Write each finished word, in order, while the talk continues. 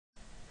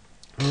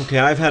Okay,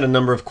 I've had a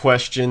number of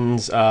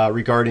questions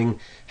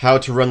regarding how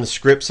to run the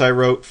scripts I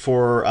wrote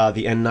for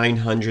the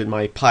N900,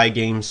 my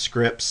Pygame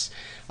scripts.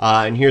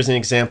 And here's an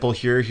example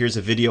here. Here's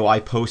a video I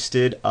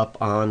posted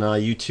up on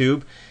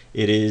YouTube.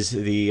 It is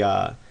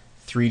the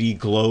 3D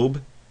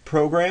Globe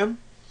program.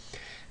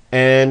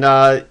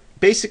 And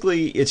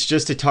basically, it's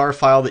just a tar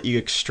file that you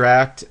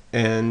extract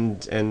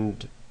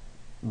and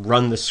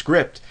run the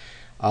script.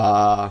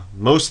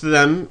 Most of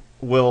them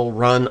will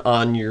run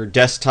on your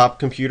desktop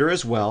computer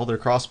as well. They're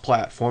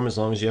cross-platform as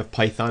long as you have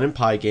Python and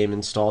Pygame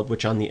installed,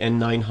 which on the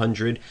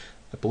N900,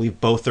 I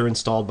believe both are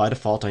installed by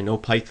default. I know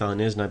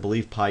Python is, and I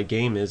believe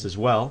Pygame is as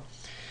well.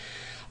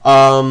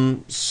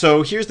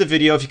 So here's the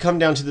video. If you come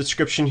down to the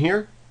description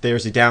here,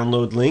 there's a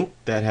download link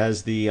that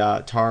has the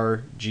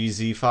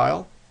tar.gz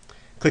file.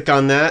 Click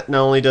on that.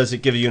 Not only does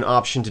it give you an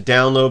option to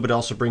download, but it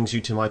also brings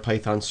you to my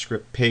Python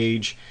script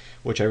page,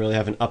 which I really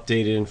haven't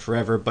updated in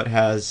forever, but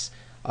has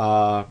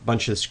a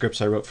bunch of the scripts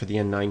I wrote for the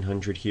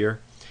N900 here.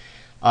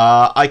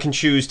 I can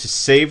choose to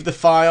save the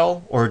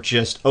file or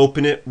just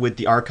open it with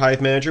the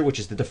Archive Manager, which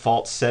is the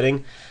default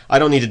setting. I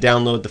don't need to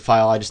download the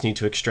file, I just need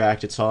to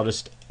extract it, so I'll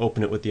just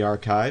open it with the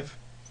archive.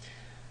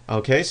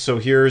 Okay, so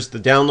here's the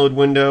download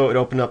window. It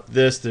opened up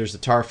this. There's the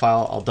tar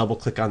file. I'll double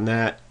click on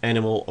that and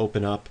it will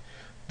open up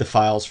the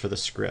files for the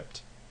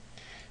script.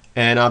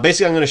 And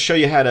basically I'm going to show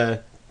you how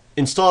to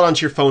install it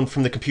onto your phone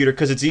from the computer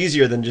because it's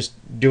easier than just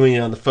doing it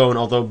on the phone,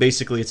 although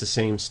basically it's the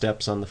same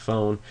steps on the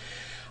phone.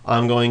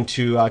 I'm going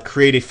to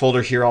create a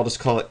folder here. I'll just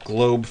call it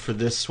Globe for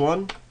this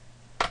one,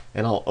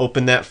 and I'll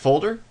open that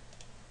folder.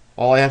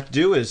 All I have to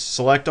do is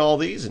select all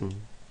these and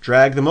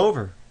drag them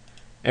over,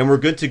 and we're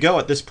good to go.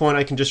 At this point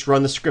I can just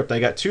run the script. I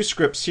got two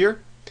scripts here,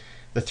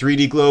 the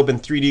 3D Globe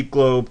and 3D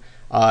Globe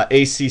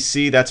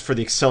ACC. That's for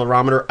the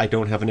accelerometer. I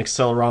don't have an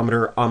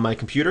accelerometer on my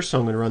computer, so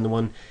I'm going to run the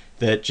one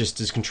that just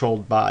is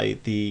controlled by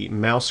the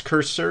mouse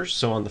cursor.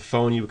 So on the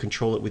phone you would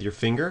control it with your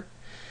finger.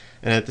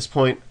 And at this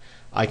point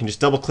I can just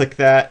double click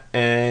that,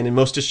 and in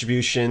most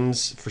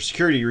distributions, for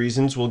security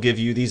reasons, will give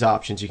you these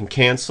options. You can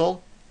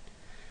cancel,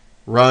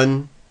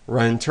 run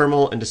in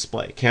terminal, and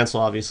display.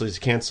 Cancel obviously is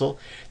cancel.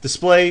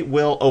 Display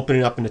will open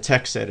it up in a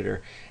text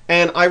editor.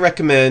 And I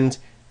recommend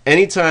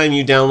anytime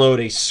you download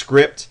a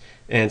script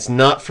and it's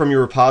not from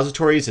your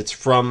repositories, it's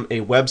from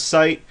a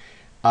website,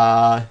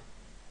 have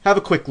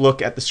a quick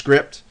look at the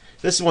script.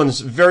 This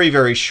one's very,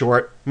 very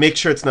short. Make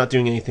sure it's not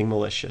doing anything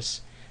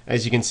malicious.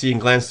 As you can see and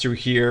glance through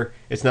here,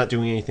 it's not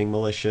doing anything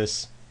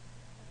malicious.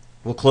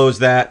 We'll close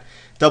that,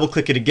 double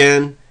click it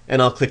again,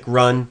 and I'll click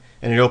run,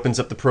 and it opens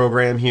up the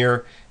program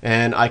here,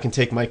 and I can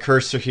take my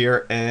cursor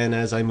here, and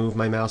as I move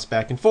my mouse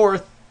back and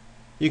forth,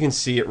 you can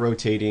see it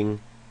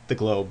rotating the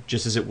globe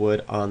just as it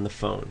would on the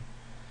phone.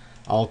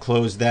 I'll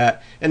close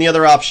that. And the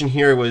other option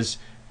here was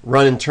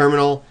run in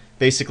terminal.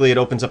 Basically it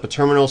opens up a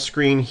terminal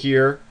screen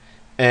here,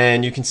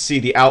 and you can see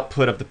the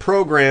output of the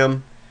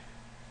program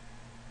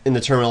in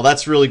the terminal.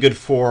 That's really good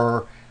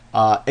for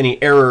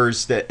any error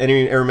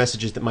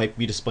messages that might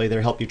be displayed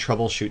there, help you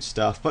troubleshoot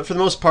stuff. But for the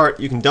most part,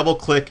 you can double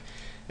click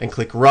and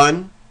click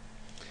run,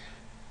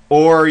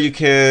 or you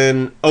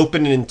can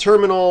open it in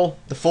terminal,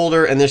 the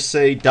folder, and just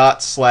say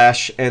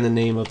 // and the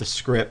name of the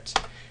script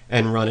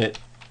and run it.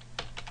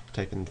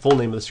 Type in the full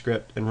name of the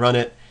script and run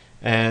it,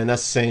 and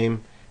that's the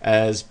same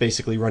as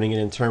basically running it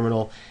in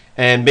terminal.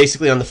 And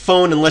basically on the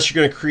phone, unless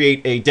you're going to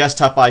create a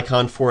desktop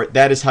icon for it,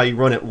 that is how you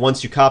run it.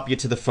 Once you copy it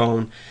to the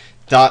phone,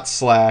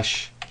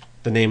 //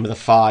 the name of the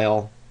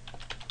file,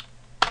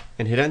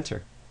 and hit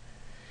enter.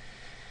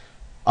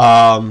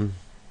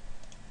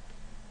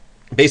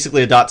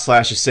 Basically a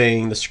 // is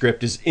saying the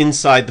script is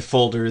inside the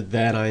folder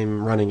that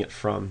I'm running it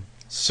from.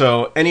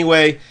 So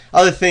anyway,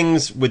 other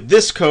things with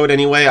this code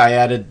anyway, I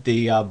added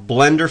the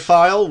Blender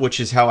file,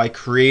 which is how I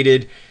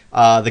created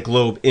the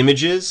globe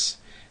images.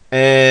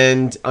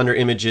 And under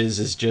images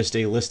is just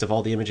a list of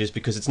all the images,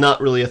 because it's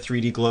not really a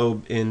 3D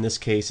globe in this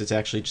case. It's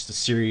actually just a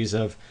series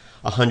of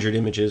 100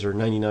 images, or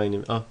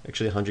 99,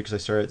 actually 100 because I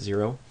started at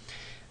 0,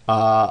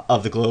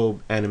 of the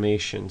globe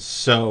animations.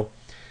 So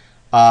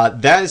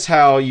that is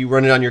how you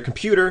run it on your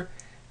computer.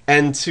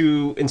 And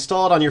to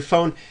install it on your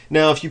phone,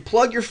 now if you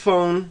plug your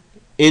phone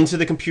into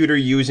the computer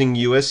using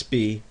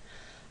USB,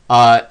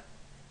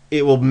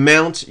 it will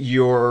mount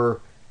your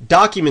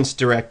documents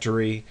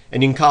directory,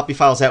 and you can copy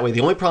files that way.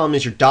 The only problem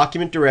is your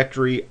document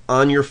directory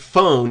on your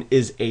phone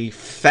is a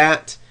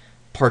fat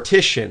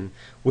partition,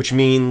 which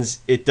means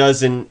it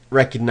doesn't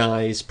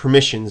recognize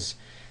permissions.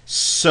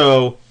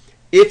 So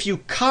if you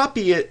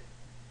copy it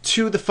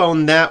to the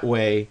phone that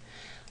way,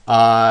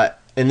 and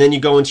then you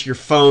go into your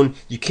phone,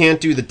 you can't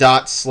do the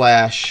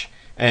 //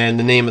 and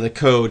the name of the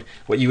code.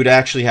 What you would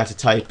actually have to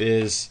type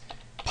is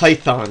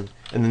Python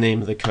and the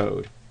name of the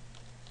code.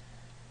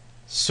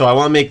 So I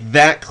want to make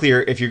that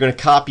clear if you're going to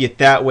copy it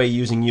that way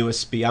using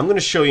USB. I'm going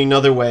to show you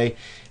another way.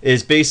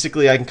 Is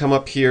basically I can come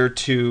up here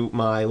to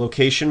my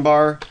location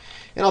bar,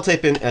 and I'll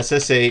type in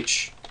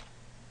SSH :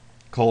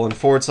 / the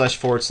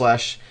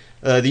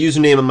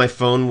username on my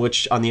phone,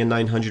 which on the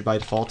N900 by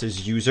default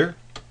is user,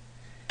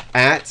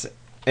 @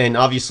 and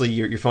obviously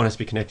your phone has to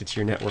be connected to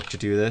your network to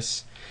do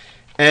this.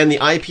 and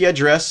the IP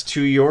address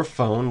to your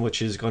phone,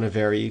 which is going to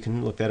vary. You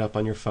can look that up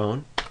on your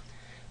phone.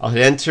 I'll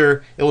hit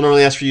enter. It will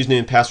normally ask for username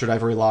and password.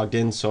 I've already logged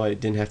in, so I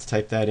didn't have to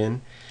type that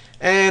in.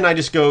 And I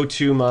just go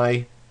to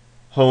my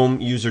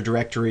home user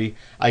directory.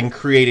 I can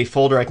create a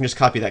folder. I can just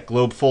copy that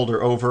globe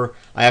folder over.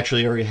 I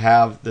actually already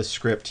have the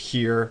script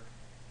here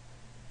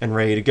and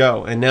ready to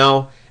go. And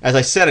now, as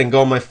I said, I can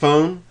go on my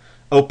phone,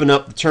 open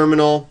up the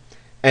terminal,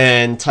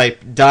 and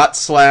type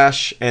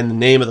 // and the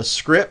name of the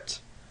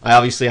script. I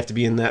obviously have to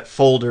be in that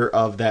folder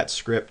of that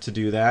script to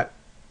do that.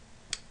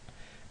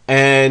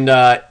 And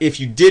if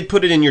you did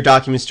put it in your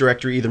documents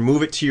directory, either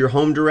move it to your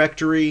home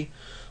directory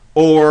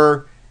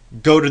or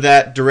go to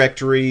that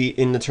directory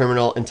in the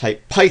terminal and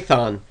type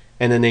Python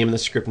and the name of the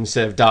script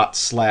instead of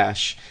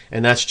 //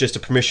 and that's just a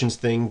permissions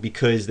thing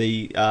because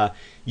they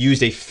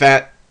used a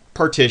fat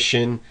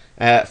partition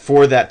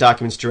for that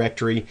documents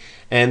directory,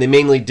 and they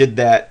mainly did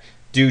that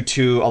due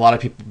to a lot of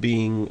people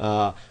being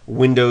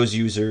Windows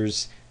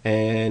users,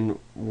 and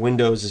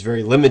Windows is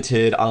very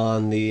limited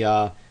on the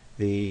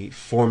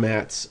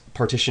formats,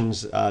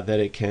 partitions that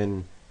it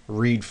can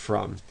read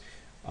from.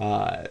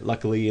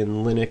 Luckily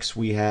in Linux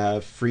we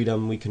have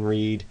freedom. We can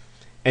read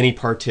any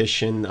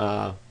partition,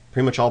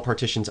 pretty much all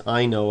partitions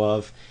I know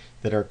of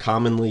that are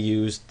commonly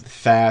used,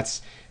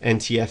 FATs,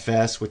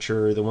 NTFS, which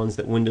are the ones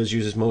that Windows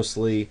uses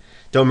mostly.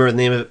 Don't remember the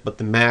name of it, but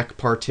the Mac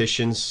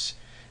partitions,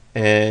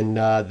 and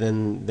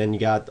then you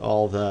got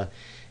all the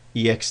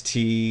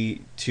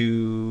EXT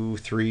 2,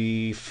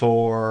 3,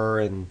 4,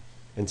 and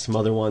some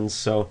other ones.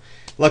 So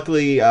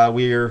luckily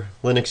we're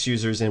Linux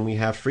users and we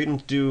have freedom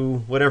to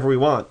do whatever we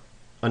want.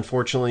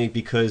 Unfortunately,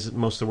 because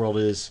most of the world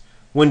is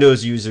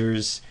Windows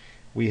users,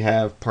 we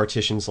have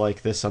partitions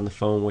like this on the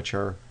phone, which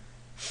are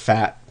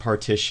FAT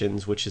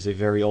partitions, which is a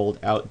very old,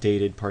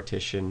 outdated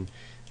partition.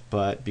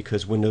 But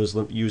because Windows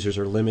users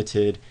are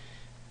limited,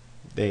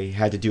 they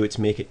had to do it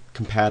to make it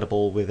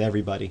compatible with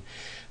everybody.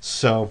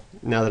 So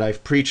now that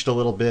I've preached a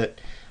little bit,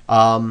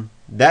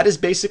 that is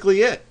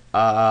basically it.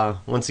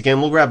 Once again,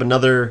 we'll grab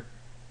another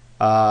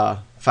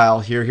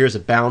file here. Here's a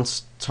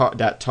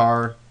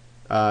bounce.tar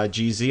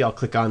GZ. I'll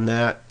click on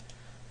that.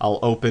 I'll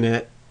open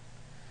it.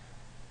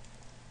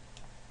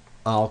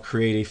 I'll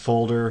create a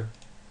folder.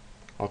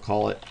 I'll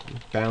call it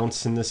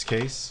bounce in this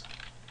case.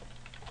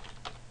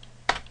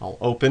 I'll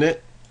open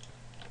it.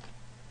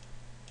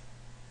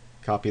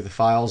 Copy the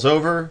files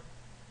over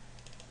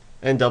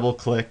and double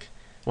click.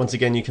 Once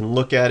again, you can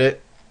look at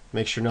it,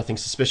 make sure nothing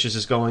suspicious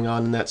is going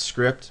on in that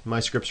script. My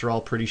scripts are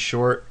all pretty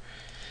short.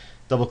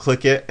 Double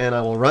click it and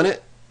I will run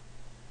it.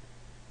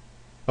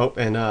 Oh,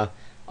 and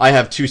I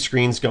have two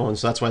screens going,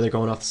 so that's why they're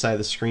going off the side of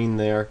the screen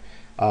there.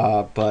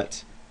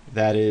 But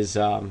that is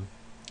a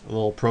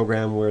little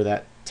program where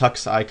that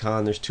tux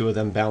icon, there's two of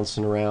them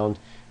bouncing around.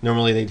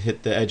 Normally they'd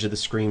hit the edge of the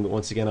screen, but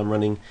once again I'm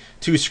running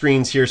two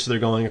screens here, so they're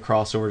going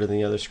across over to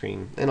the other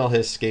screen. And I'll hit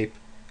escape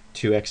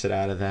to exit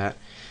out of that.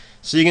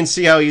 So you can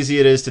see how easy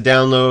it is to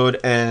download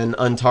and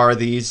untar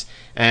these,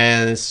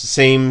 and it's the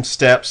same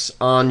steps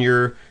on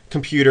your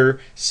computer.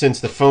 Since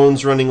the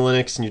phone's running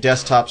Linux and your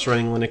desktop's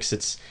running Linux,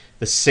 it's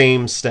the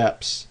same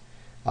steps.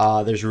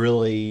 There's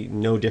really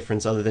no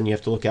difference other than you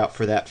have to look out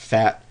for that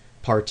FAT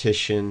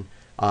partition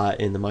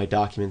in the My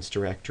Documents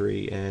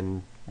directory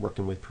and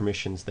working with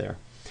permissions there.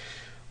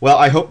 Well,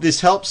 I hope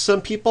this helps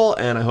some people,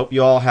 and I hope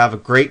you all have a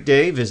great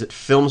day. Visit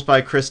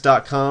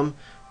filmsbychris.com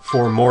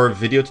for more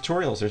video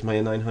tutorials. There's my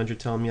N900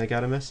 telling me I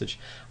got a message.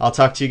 I'll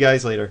talk to you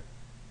guys later.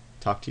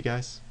 Talk to you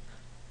guys.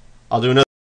 I'll do another